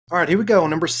All right, here we go.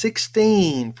 Number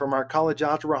 16 from our college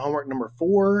algebra homework number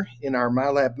 4 in our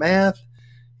MyLab math.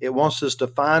 It wants us to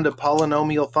find a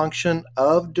polynomial function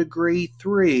of degree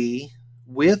 3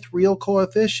 with real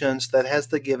coefficients that has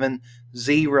the given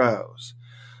zeros.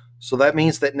 So that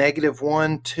means that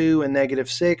 -1, 2, and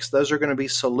 -6, those are going to be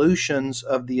solutions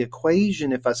of the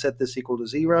equation if I set this equal to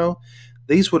 0.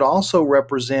 These would also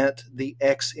represent the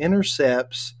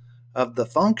x-intercepts of the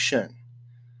function.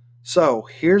 So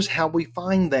here's how we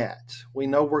find that. We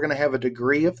know we're going to have a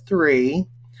degree of 3,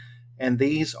 and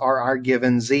these are our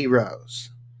given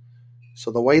zeros. So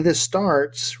the way this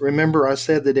starts, remember I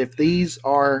said that if these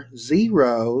are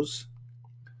zeros,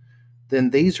 then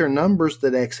these are numbers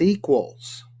that x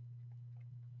equals.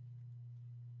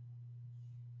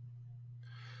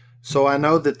 So I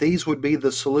know that these would be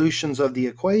the solutions of the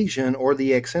equation or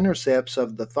the x-intercepts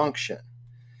of the function.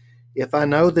 If I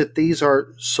know that these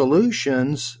are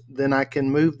solutions, then I can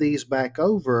move these back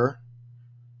over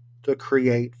to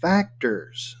create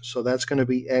factors. So that's going to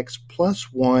be x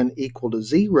plus 1 equal to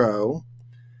 0,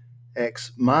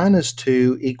 x minus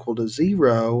 2 equal to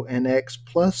 0, and x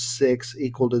plus 6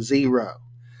 equal to 0.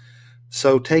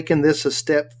 So taking this a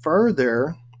step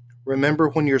further, remember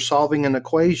when you're solving an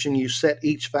equation, you set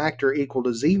each factor equal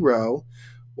to 0.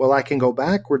 Well, I can go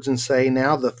backwards and say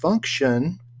now the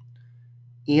function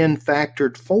in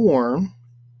factored form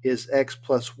is x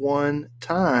plus 1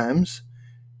 times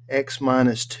x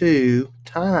minus 2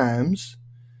 times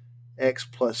x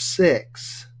plus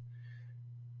 6.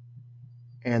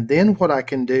 And then what I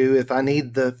can do, if I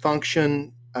need the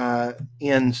function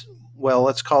in, well,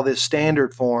 let's call this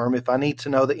standard form, if I need to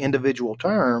know the individual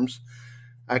terms,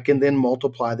 I can then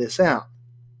multiply this out.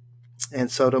 And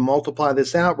so to multiply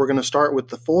this out, we're going to start with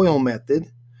the FOIL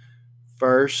method.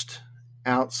 First,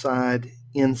 outside,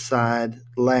 inside,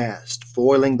 last.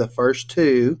 Foiling the first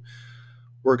two,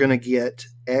 we're going to get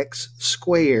x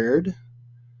squared.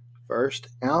 First,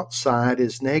 outside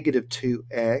is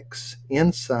 -2x,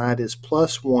 inside is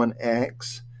plus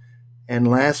 1x, and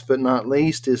last but not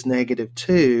least is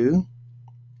 -2.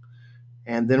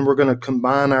 And then we're going to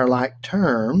combine our like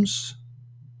terms,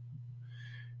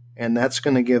 and that's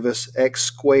going to give us x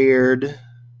squared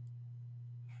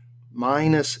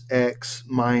minus x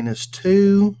minus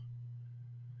 2,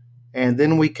 and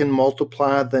then we can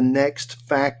multiply the next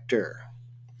factor.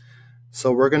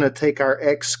 So we're going to take our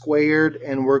x squared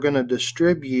and we're going to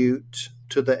distribute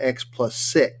to the x plus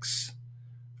 6.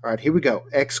 All right, here we go.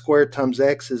 X squared times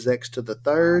x is x to the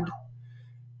third.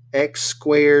 X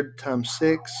squared times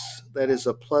 6, that is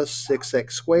a plus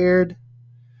 6x squared.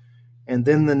 And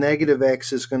then the negative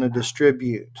x is going to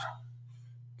distribute,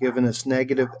 giving us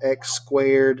 -x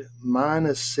squared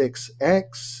minus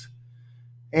 6x.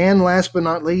 And last but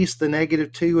not least, the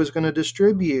 -2 is going to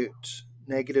distribute,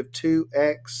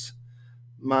 -2x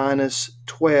minus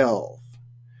 12.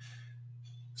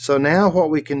 So now what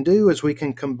we can do is we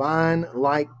can combine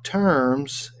like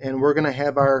terms, and we're going to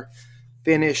have our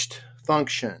finished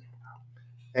function.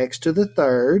 X to the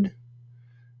third,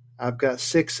 I've got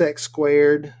 6x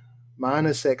squared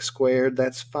minus x squared,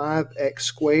 that's 5x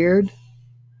squared,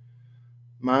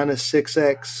 minus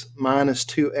 6x minus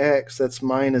 2x, that's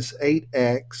minus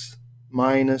 8x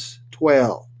minus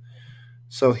 12.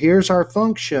 So here's our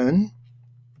function.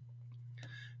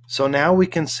 So now we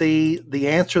can see the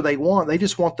answer they want. They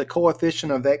just want the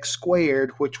coefficient of x squared,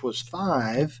 which was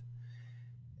 5,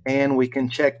 and we can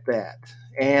check that.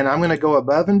 And I'm going to go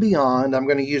above and beyond. I'm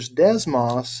going to use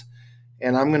Desmos,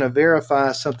 and I'm going to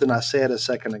verify something I said a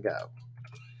second ago.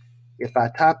 If I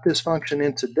type this function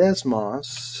into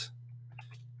Desmos,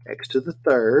 x to the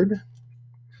third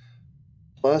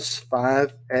plus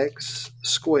 5x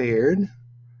squared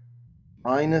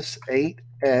minus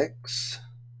 8x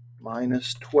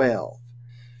minus 12.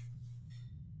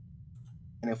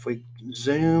 And if we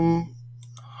zoom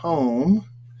home,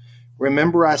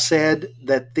 remember I said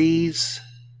that these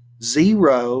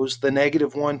zeros, the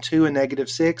 -1, 2, and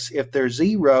 -6, if they're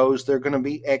zeros, they're going to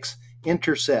be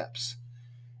x-intercepts.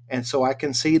 And so I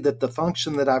can see that the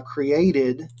function that I've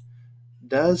created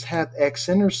does have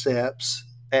x-intercepts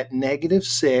at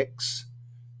 -6,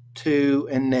 2,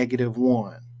 and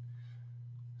 -1.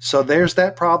 So there's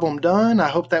that problem done. I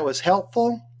hope that was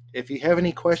helpful. If you have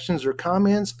any questions or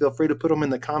comments, feel free to put them in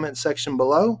the comment section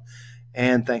below.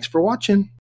 And thanks for watching.